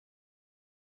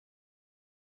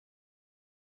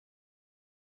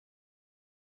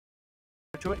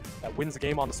to it that wins the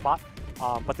game on the spot.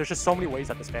 But there's just so many ways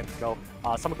that this ban can go.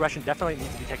 Some aggression definitely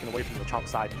needs to be taken away from the Chunk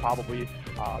side. Probably,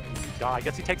 I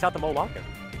guess he takes out the Mo Long here.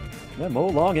 Yeah, Mo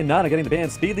Long and Nana getting the ban.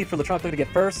 Speed lead for LeChonk looking to get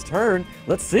first turn.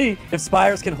 Let's see if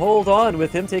Spires can hold on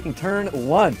with him taking turn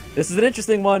 1. This is an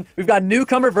interesting one. We've got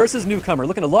newcomer versus newcomer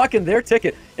looking to lock in their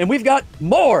ticket. And we've got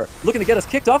more looking to get us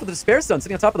kicked off with the Despair Stun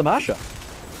sitting on top of the Masha.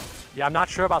 Yeah, I'm not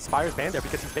sure about Spires' ban there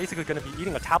because he's basically going to be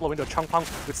eating a Tableau into a Chung Pong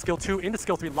with skill 2 into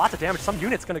skill 3. Lots of damage. Some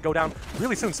units going to go down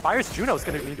really soon. Spires' Juno is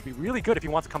going to need to be really good if he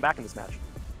wants to come back in this match.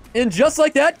 And just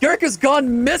like that, Gurkha's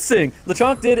gone missing.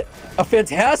 LeChonk did a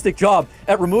fantastic job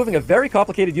at removing a very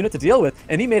complicated unit to deal with,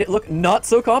 and he made it look not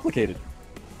so complicated.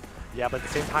 Yeah, but at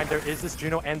the same time, there is this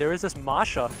Juno and there is this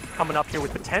Masha coming up here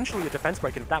with potentially a defense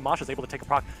break, and if that Masha is able to take a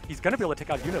proc, he's going to be able to take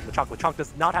out a unit of LeChonk. LeChonk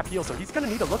does not have heal, so he's going to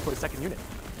need to look for a second unit.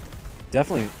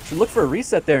 Definitely. Should look for a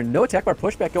reset there. No attack bar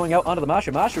pushback going out onto the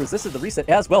Masha. Masha resisted the reset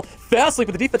as well. Fastly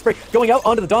with the defense break going out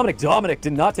onto the Dominic. Dominic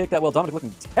did not take that well. Dominic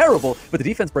looking terrible with the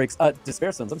defense breaks.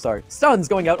 Despair stuns, I'm sorry. Stuns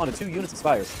going out onto 2 units of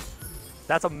Spires.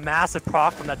 That's a massive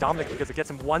proc from that Dominic because it gets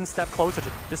him one step closer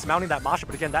to dismounting that Masha.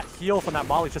 But again, that heal from that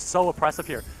Molly is just so oppressive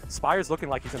here. Spires looking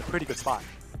like he's in a pretty good spot.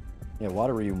 Yeah,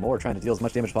 Water Ryu more trying to deal as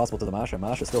much damage as possible to the Masha.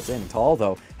 Masha still standing tall,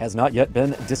 though. Has not yet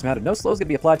been dismounted. No slow is going to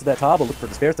be applied to that Tabo. Look for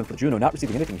Despair Stun for Juno. Not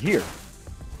receiving anything here.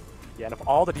 Yeah, and of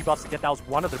all the debuffs to get, that was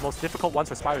one of the most difficult ones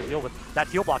for Spire to deal with. That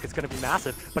heal block is going to be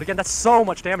massive. But again, that's so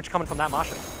much damage coming from that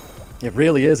Masha. It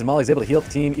really is, and Molly's able to heal the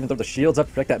team, even though the shield's up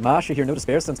to protect that Masha here. No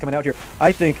Despair Stuns coming out here.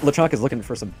 I think LeChonk is looking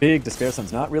for some big Despair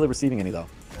Stuns, not really receiving any, though.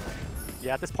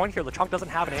 Yeah, at this point here, LeChonk doesn't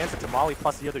have an answer to Molly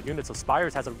plus the other units, so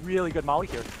Spires has a really good Molly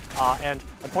here. And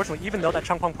unfortunately, even though that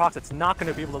Chung Pong procs, it's not going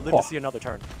to be able to live to see another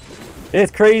turn.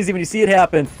 It's crazy when you see it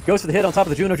happen. Goes for the hit on top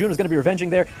of the Juno. Juno's going to be revenging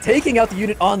there, taking out the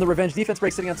unit on the revenge. Defense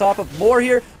break sitting on top of Moore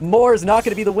here. Moore is not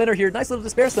going to be the winner here. Nice little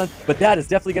Despair Stun, but that is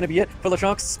definitely going to be it for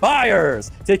LeChonk. Spires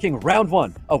taking round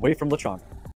 1 away from LeChonk.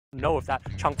 Know if that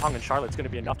Chung Pong and Charlotte's going to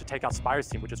be enough to take out Spires'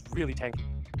 team, which is really tanky.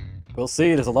 We'll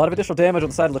see. There's a lot of additional damage on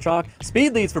the side of LeChonk.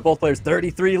 Speed leads for both players.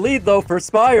 33 lead, though, for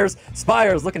Spires.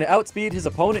 Spires looking to outspeed his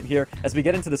opponent here as we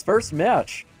get into this first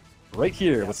match right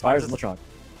here with Spires and LeChonk.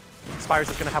 Spires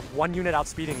is going to have 1 unit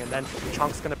outspeeding, and then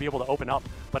LeChonk's going to be able to open up.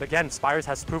 But again, Spires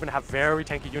has proven to have very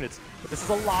tanky units. But this is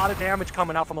a lot of damage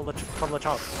coming out from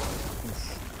LeChonk.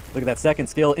 Look at that second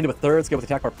skill into a third skill with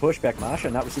attack bar pushback. Masha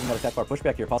not receiving that attack bar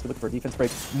pushback here. Possibly looking for a defense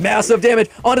break. Massive damage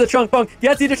onto the Chung Pong.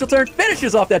 Gets the additional turn.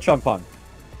 Finishes off that Chung Pong.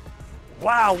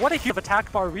 Wow, what a huge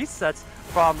attack bar resets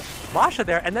from Masha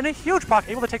there, and then a huge proc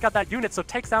able to take out that unit, so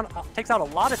takes out a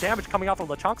lot of damage coming out from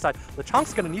LeChonk's side.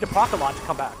 LeChonk's going to need a proc a lot to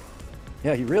come back.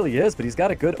 Yeah, he really is, but he's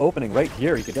got a good opening right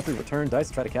here. He could definitely return dice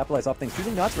to try to capitalize off things.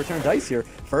 Choosing not to return dice here.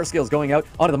 First skill's going out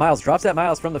onto the Miles. Drops that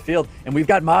Miles from the field, and we've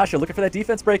got Masha looking for that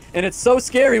defense break, and it's so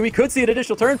scary. We could see an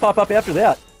additional turn pop up after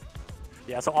that.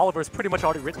 Yeah, so Oliver is pretty much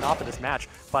already written off in this match,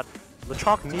 but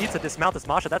LeChonk needs to dismount this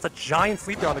Masha. That's a giant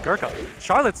sleep there on the Gurkha.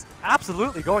 Charlotte's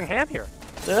absolutely going ham here.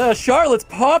 Charlotte's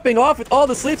popping off with all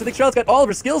the sleeps. I think Charlotte's got all of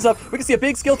her skills up. We can see a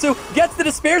big skill too. Gets the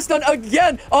Despair Stun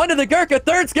again onto the Gurkha.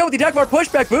 Third skill with the attack bar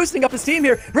pushback, boosting up his team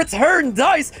here. Return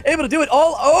dice, able to do it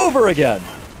all over again.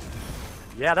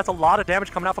 Yeah, that's a lot of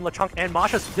damage coming out from LeChonk, and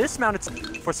Masha's dismounted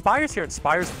for Spires here, and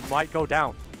Spires might go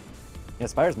down. Yeah,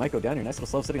 Spires might go down here. Nice little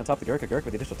slow sitting on top of the Gurkha. Gurkha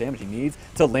with the additional damage he needs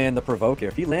to land the provoke here.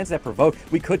 If he lands that provoke,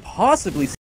 we could possibly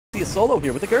see a solo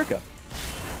here with the Gurkha.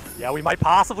 Yeah, we might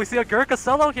possibly see a Gurkha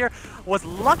solo here. Was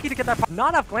lucky to get that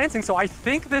not have glancing, so I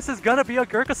think this is going to be a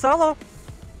Gurkha solo.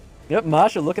 Yep,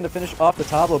 Masha looking to finish off the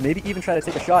Tableau, maybe even try to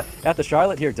take a shot at the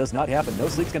Charlotte here. Does not happen. No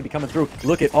sleep's going to be coming through.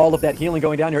 Look at all of that healing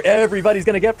going down here. Everybody's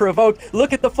going to get provoked.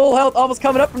 Look at the full health almost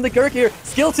coming up from the Gurkha here.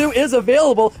 Skill 2 is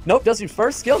available. Nope, does your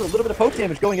first skill. A little bit of poke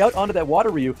damage going out onto that Water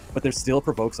Ryu, but there's still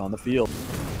provokes on the field.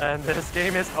 And this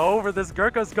game is over. This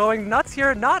Gurkha's going nuts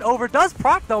here. Not over. Does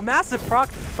proc, though. Massive proc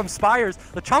from Spires.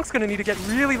 LeChonk's going to need to get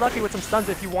really lucky with some stuns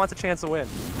if he wants a chance to win.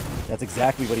 That's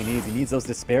exactly what he needs. He needs those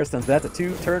Despair Stuns. That's a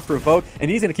 2-turn provoke, and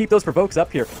he's going to keep those provokes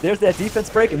up here. There's that defense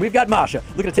break, and we've got Masha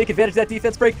looking to take advantage of that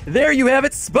defense break. There you have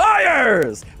it,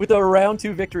 Spires with a round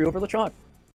 2 victory over LeChonk.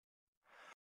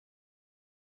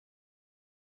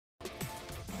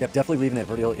 Yep, definitely leaving that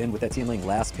Vertical in with that team lane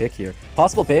last pick here.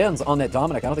 Possible bans on that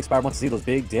Dominic. I don't think Spire wants to see those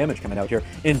big damage coming out here.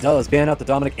 And does ban out the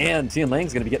Dominic, and Tian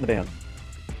Lang's going to be getting the ban.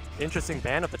 Interesting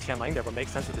ban of the Tianlang there, but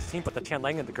makes sense with his team. But the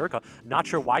Tianlang and the Gurkha, not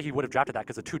sure why he would have drafted that,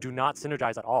 because the two do not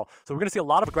synergize at all. So we're going to see a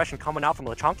lot of aggression coming out from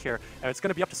Lechonk here, and it's going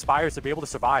to be up to Spires to be able to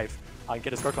survive and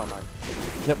get his Gurkha online.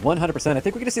 Yep, 100%. I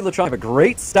think we're going to see Lechonk have a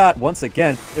great start once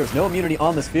again. There's no immunity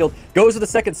on this field. Goes with the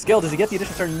second skill. Does he get the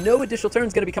additional turn? No additional turn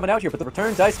is going to be coming out here, but the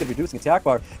return dice is going to be reducing attack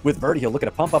bar with Verdi. He'll look at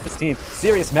to pump up his team.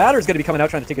 Serious Matter is going to be coming out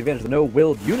trying to take advantage of the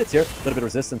no-willed units here. A little bit of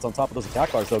resistance on top of those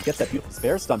attack bars, though. Gets that beautiful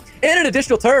spare stun. And an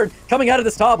additional turn coming out of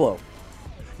this tableau.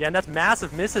 Yeah, and that's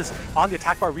massive misses on the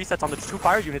attack bar resets on the two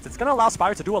fire units. It's going to allow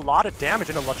Spires to do a lot of damage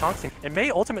into Lechonk's team. It may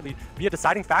ultimately be a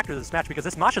deciding factor of this match, because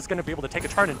this Masha is going to be able to take a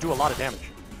turn and do a lot of damage.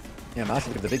 Yeah, Masha,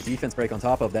 look at the big defense break on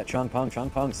top of that Changpeng.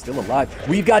 Changpeng still alive.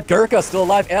 We've got Gurkha still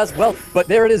alive as well, but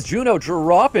there it is, Juno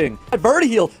dropping.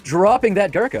 Vertiheel dropping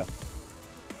that Gurkha.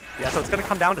 Yeah, so it's going to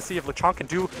come down to see if Lechonk can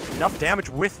do enough damage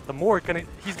with the Moor.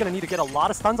 He's going to need to get a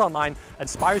lot of stuns online, and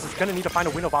Spires is going to need to find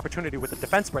a window of opportunity with the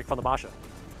defense break from the Masha.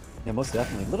 Yeah, most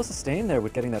definitely. A little sustain there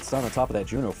with getting that stun on top of that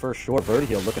Juno for sure.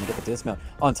 Vertiheel looking to get the dismount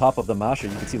on top of the Masha.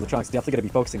 You can see Lechonk's definitely going to be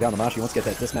focusing down the Masha. He wants to get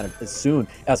that dismount as soon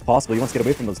as possible. He wants to get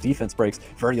away from those defense breaks.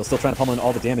 Vertiheel still trying to pummel in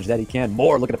all the damage that he can.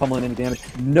 More looking to pummel in any damage.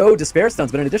 No despair stuns,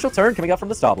 but an additional turn coming out from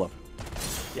this tableau.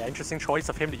 Yeah, interesting choice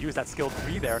of him to use that skill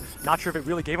 3 there. Not sure if it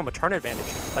really gave him a turn advantage,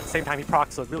 but at the same time he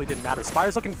procs, so it really didn't matter.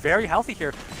 Spire's looking very healthy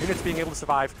here. Units being able to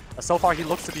survive. So far he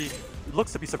looks to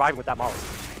be surviving with that Molly.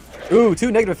 Ooh,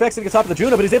 2 negative effects sitting on top of the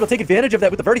Juno, but he's able to take advantage of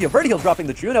that with the Vertiheel. Vertiheel dropping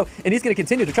the Juno, and he's going to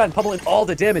continue to try and pummel in all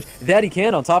the damage that he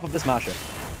can on top of this Masha.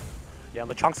 Yeah,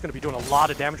 Lechonk's going to be doing a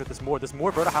lot of damage with this Moor. This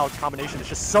Moor Vertiheel combination is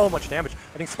just so much damage.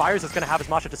 I think Spires is going to have his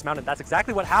Masha dismounted. That's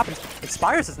exactly what happens, and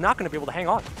Spires is not going to be able to hang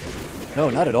on. No,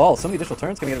 not at all. So many additional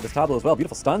turns coming out of this tableau as well.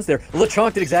 Beautiful stuns there.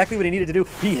 Lechonk did exactly what he needed to do.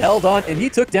 He held on, and he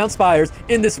took down Spires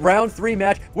in this round 3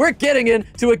 match. We're getting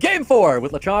into a game 4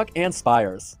 with Lechonk and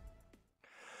Spires.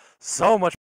 So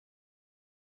much.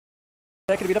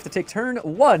 That could be enough to take turn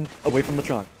 1 away from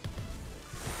Lechonk.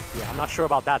 Yeah, I'm not sure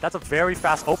about that. That's a very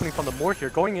fast opening from the Moor here,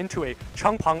 going into a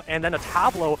Changpeng and then a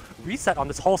tableau reset on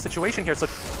this whole situation here. So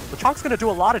Lechonk's going to do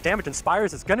a lot of damage, and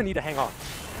Spires is going to need to hang on.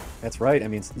 That's right. I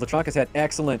mean, Lechonk has had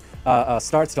excellent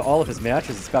starts to all of his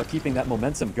matches. It's about keeping that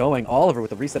momentum going. Oliver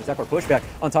with the reset attack or pushback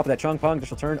on top of that Changpeng.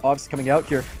 Additional turn. August coming out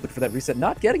here. Looking for that reset.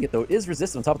 Not getting it, though. Is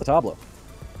resistant on top of the tableau.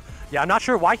 Yeah, I'm not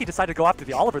sure why he decided to go after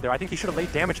the Oliver there. I think he should have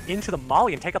laid damage into the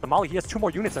Molly and take out the Molly. He has 2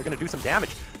 more units that are going to do some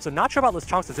damage. So not sure about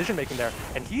Lechonk's decision-making there,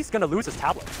 and he's going to lose his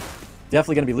tableau.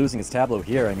 Definitely going to be losing his tableau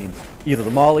here. I mean, either the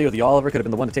Molly or the Oliver could have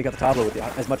been the one to take out the tableau with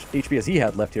as much HP as he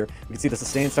had left here. We can see the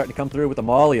sustain starting to come through with the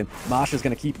Molly, and Masha's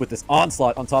going to keep with this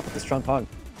onslaught on top of this Changpeng.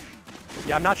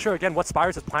 Yeah, I'm not sure, again, what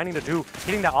Spires is planning to do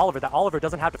hitting that Oliver. That Oliver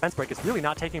doesn't have defense break. It's really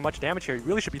not taking much damage here. You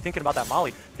really should be thinking about that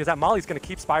Molly, because that Molly's going to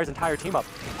keep Spires' entire team up.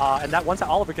 And that once that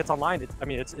Oliver gets online,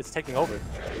 it's taking over.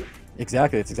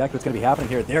 Exactly. It's exactly what's going to be happening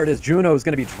here. There it is. Juno is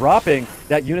going to be dropping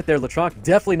that unit there. Lechonk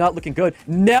definitely not looking good.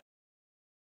 Now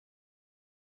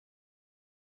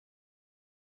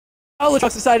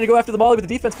Lechonk's decided to go after the Molly with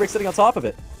the defense break sitting on top of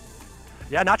it.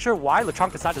 Yeah, not sure why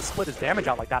Lechonk decided to split his damage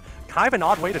out like that. Kind of an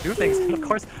odd way to do things. And of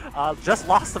course, just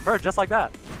lost the bird just like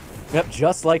that. Yep,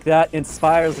 just like that.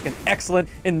 Inspires looking excellent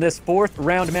in this 4th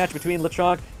round match between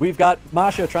Lechonk. We've got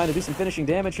Masha trying to do some finishing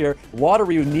damage here.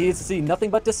 Waterryu needs to see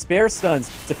nothing but despair stuns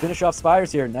to finish off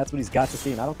Spires here, and that's what he's got to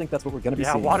see. And I don't think that's what we're going to be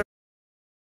seeing.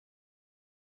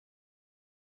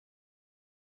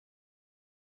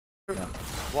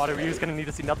 Waterryu's going to need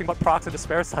to see nothing but procs and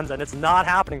despair stuns, and it's not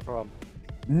happening for him.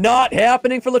 Not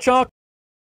happening for Lechonk.